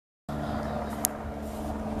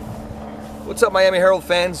What's up, Miami Herald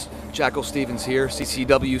fans? Jackal Stevens here,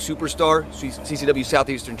 CCW Superstar, CCW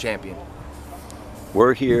Southeastern Champion.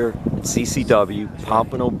 We're here at CCW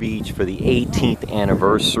Pompano Beach for the 18th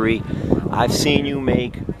anniversary. I've seen you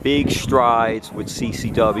make big strides with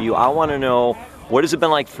CCW. I want to know, what has it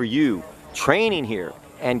been like for you training here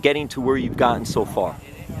and getting to where you've gotten so far?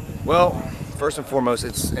 Well, first and foremost,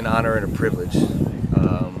 it's an honor and a privilege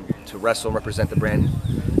to wrestle and represent the brand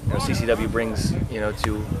CCW brings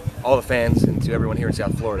to all the fans and to everyone here in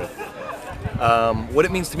South Florida. What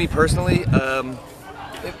it means to me personally,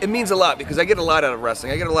 it means a lot because I get a lot out of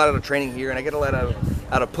wrestling. I get a lot out of training here, and I get a lot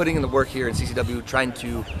out of putting in the work here in CCW, trying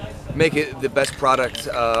to make it the best product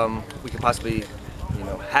we could possibly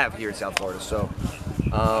have here in South Florida. So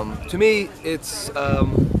to me, it's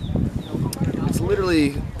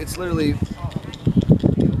literally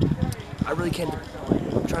I really can't.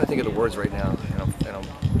 I'm trying to think of the words right now, and I'm kind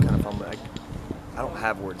of fumbling. I don't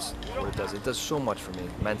have words for what it does. It does so much for me,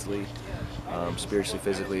 mentally, spiritually,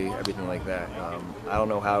 physically, everything like that. I don't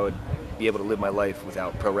know how I would be able to live my life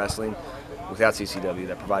without pro wrestling, without CCW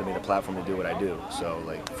that provided me the platform to do what I do. So,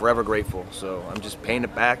 like, forever grateful. So I'm just paying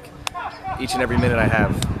it back each and every minute I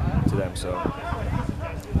have to them. So,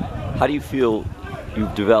 how do you feel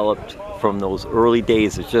you've developed from those early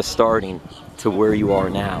days of just starting to where you are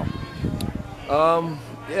now?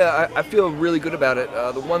 Yeah, I feel really good about it.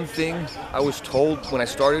 The one thing I was told when I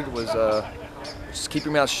started was just keep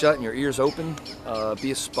your mouth shut and your ears open.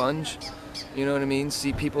 Be a sponge, you know what I mean?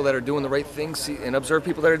 See people that are doing the right thing, and observe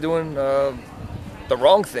people that are doing the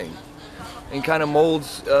wrong thing, and kind of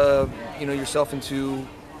molds yourself into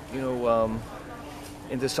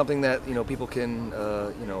into something that people can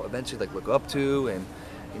eventually look up to, and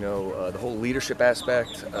the whole leadership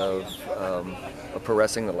aspect of pro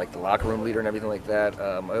wrestling, the locker room leader and everything like that.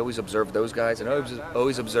 I always observed those guys, and I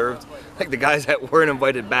always observed the guys that weren't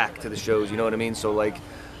invited back to the shows. You know what I mean? So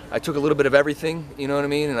I took a little bit of everything. You know what I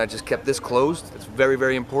mean? And I just kept this closed. It's very,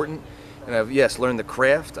 very important. And I've learned the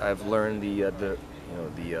craft. I've learned the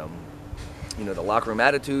locker room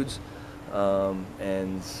attitudes, and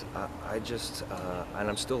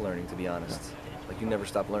I'm still learning, to be honest. You never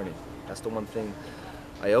stop learning. That's the one thing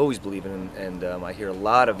I always believe in, and I hear a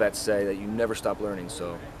lot of vets say that you never stop learning.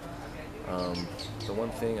 So the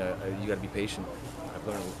one thing, you got to be patient. I've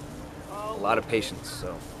learned a lot of patience.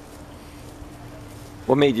 So,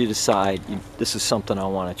 what made you decide this is something I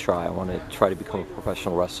want to try? I want to try to become a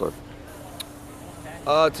professional wrestler.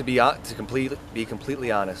 To be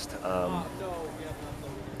completely honest, I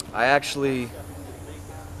actually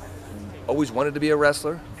always wanted to be a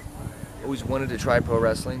wrestler. Always wanted to try pro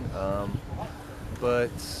wrestling.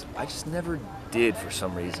 But I just never did for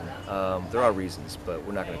some reason. There are reasons, but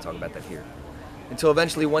we're not going to talk about that here. Until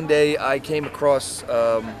eventually one day I came across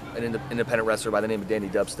an independent wrestler by the name of Danny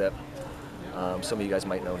Dubstep. Some of you guys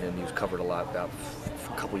might know him. He was covered a lot about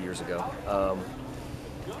a couple years ago.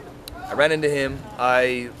 I ran into him.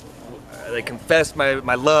 I confessed my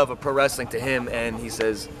love of pro wrestling to him, and he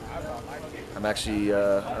says, I'm actually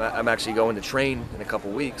going to train in a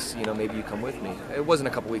couple weeks. Maybe you come with me. It wasn't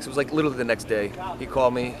a couple weeks. It was literally the next day. He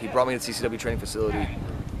called me. He brought me to the CCW training facility,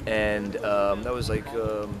 and that was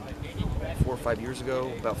 4 or 5 years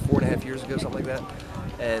ago, about 4.5 years ago, something like that.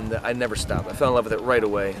 And I never stopped. I fell in love with it right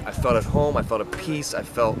away. I felt at home. I felt at peace. I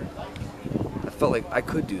felt like I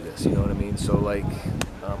could do this. You know what I mean? So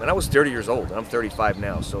and I was 30 years old, and I'm 35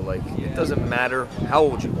 now. So it doesn't matter how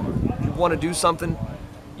old you are. If you want to do something,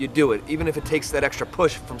 you do it, even if it takes that extra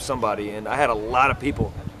push from somebody. And I had a lot of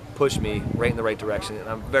people push me right in the right direction, and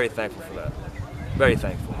I'm very thankful for that. Very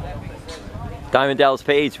thankful. Diamond Dallas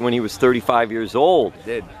Page, when he was 35 years old,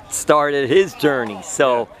 started his journey.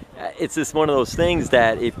 So it's just one of those things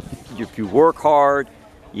that if you work hard,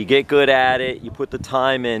 you get good at it, you put the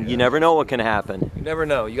time in, you never know what can happen. You never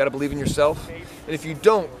know. You got to believe in yourself. And if you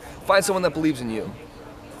don't, find someone that believes in you,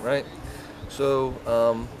 right? So,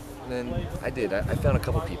 then I did. I found a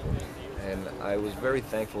couple people, and I was very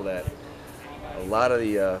thankful that a lot of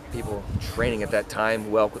the people training at that time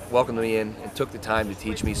welcomed me in and took the time to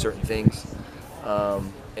teach me certain things.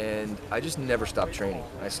 And I just never stopped training.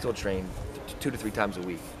 I still train 2 to 3 times a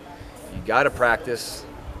week. You got to practice,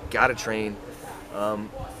 got to train, and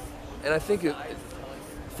I think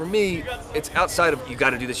for me, it's outside of you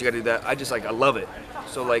got to do this, you got to do that. I love it.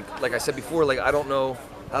 So like I said before, I don't know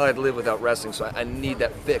how I'd live without wrestling, so I need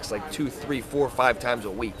that fix 2, 3, 4, 5 times a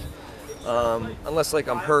week. Unless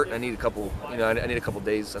I'm hurt and I need a couple, I need a couple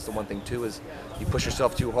days. That's the one thing too, is you push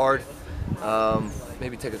yourself too hard,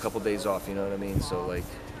 maybe take a couple days off, you know what I mean? So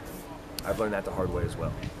I've learned that the hard way as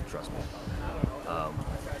well, trust me.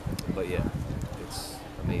 But yeah, it's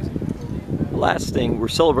amazing. last thing, we're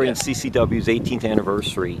celebrating CCW's 18th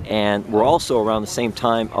anniversary, and we're also around the same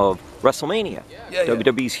time of WrestleMania.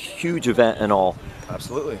 WWE's huge event and all.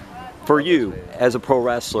 Absolutely. For you, as a pro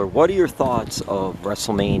wrestler, what are your thoughts of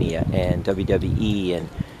WrestleMania and WWE, and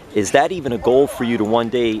is that even a goal for you to one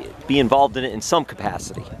day be involved in it in some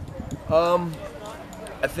capacity?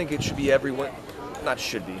 I think it should be everyone, not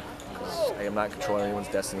should be, because I am not controlling anyone's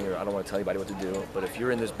destiny, or I don't want to tell anybody what to do, but if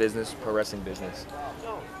you're in this business, pro wrestling business,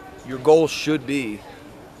 your goal should be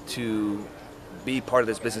to be part of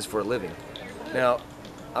this business for a living. Now,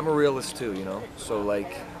 I'm a realist too, you know, so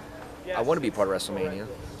like, I want to be part of WrestleMania,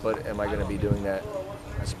 but am I going to be doing that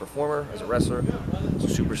as a performer, as a wrestler, as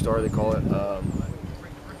a superstar, they call it?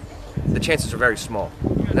 The chances are very small,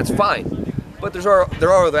 and that's fine. But there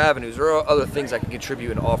are other avenues, there are other things I can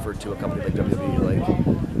contribute and offer to a company like WWE.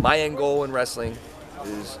 Like, my end goal in wrestling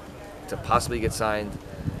is to possibly get signed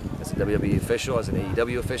as a WWE official, as an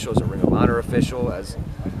AEW official, as a Ring of Honor official, as,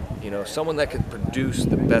 you know, someone that can produce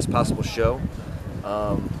the best possible show,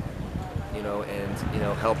 you know, and, you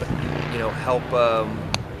know, help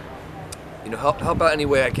out any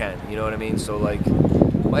way I can. You know what I mean? So like,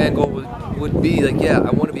 my end goal would be like, yeah,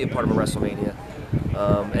 I want to be a part of a WrestleMania,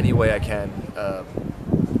 any way I can.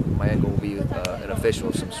 My end goal will be an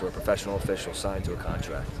official, some sort of professional official signed to a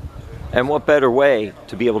contract. And what better way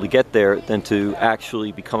to be able to get there than to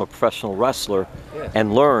actually become a professional wrestler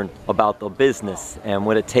and learn about the business and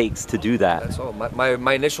what it takes to do that? That's all.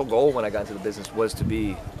 My initial goal when I got into the business was to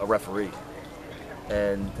be a referee.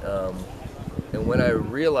 And when I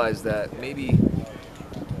realized that maybe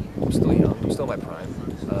I'm still young, I'm still in my prime,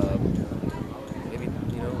 maybe,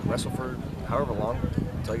 you know, wrestle for however long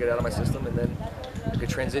until I get out of my system, and then I could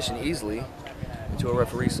transition easily into a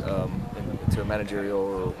referee's, into a managerial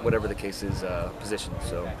or whatever the case is position.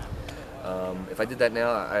 So if I did that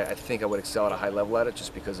now, I think I would excel at a high level at it,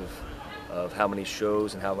 just because of how many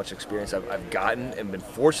shows and how much experience I've gotten and been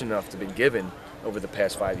fortunate enough to be given over the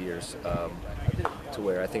past 5 years, to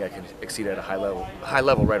where I think I can exceed at a high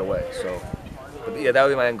level right away. So, but yeah, that would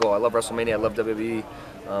be my end goal. I love WrestleMania. I love WWE.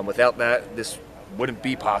 Without that, this wouldn't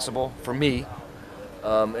be possible for me.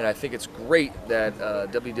 And I think it's great that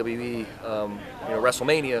WWE, you know,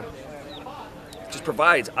 WrestleMania, just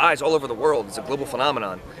provides eyes all over the world. It's a global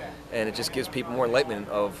phenomenon, and it just gives people more enlightenment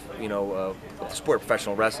of, you know, of the sport of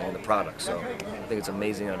professional wrestling and the product. So I think it's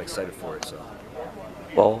amazing, and I'm excited for it. So.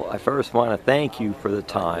 Well, I first want to thank you for the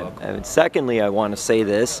time, and secondly, I want to say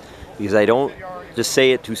this because I don't just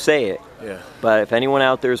say it to say it. Yeah. But if anyone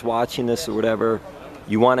out there is watching this or whatever,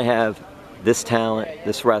 you want to have this talent,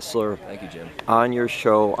 this wrestler, thank you, Jim, on your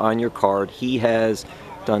show, on your card. He has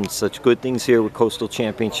done such good things here with Coastal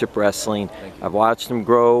Championship Wrestling. I've watched him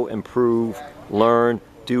grow, improve, learn,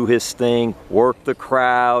 do his thing, work the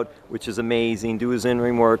crowd, which is amazing, do his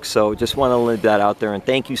in-ring work. So just want to leave that out there, and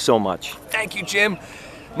thank you so much. Thank you, Jim.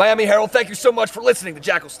 Miami Herald, thank you so much for listening to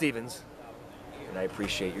Jackal Stevens, and I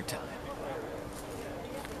appreciate your time.